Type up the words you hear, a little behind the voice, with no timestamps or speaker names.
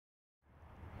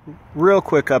Real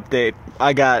quick update.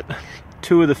 I got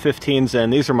two of the 15s in.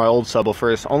 These are my old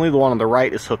subwoofers. Only the one on the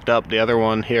right is hooked up. The other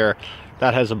one here,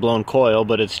 that has a blown coil,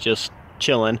 but it's just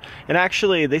chilling. And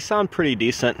actually, they sound pretty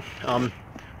decent.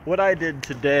 What I did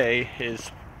today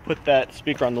is put that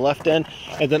speaker on the left end,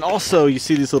 and then also you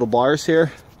see these little bars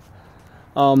here.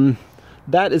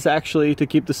 That is actually to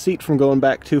keep the seat from going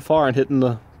back too far and hitting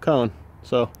the cone.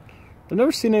 So I've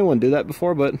never seen anyone do that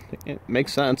before, but it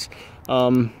makes sense.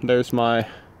 There's my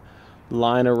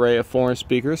line array of 4-inch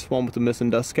speakers, one with the missing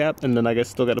dust cap, and then I guess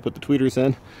still got to put the tweeters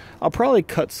in. I'll probably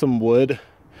cut some wood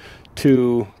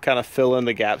to kind of fill in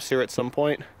the gaps here at some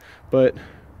point, but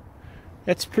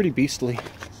it's pretty beastly.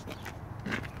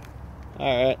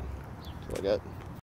 Alright, that's what I got.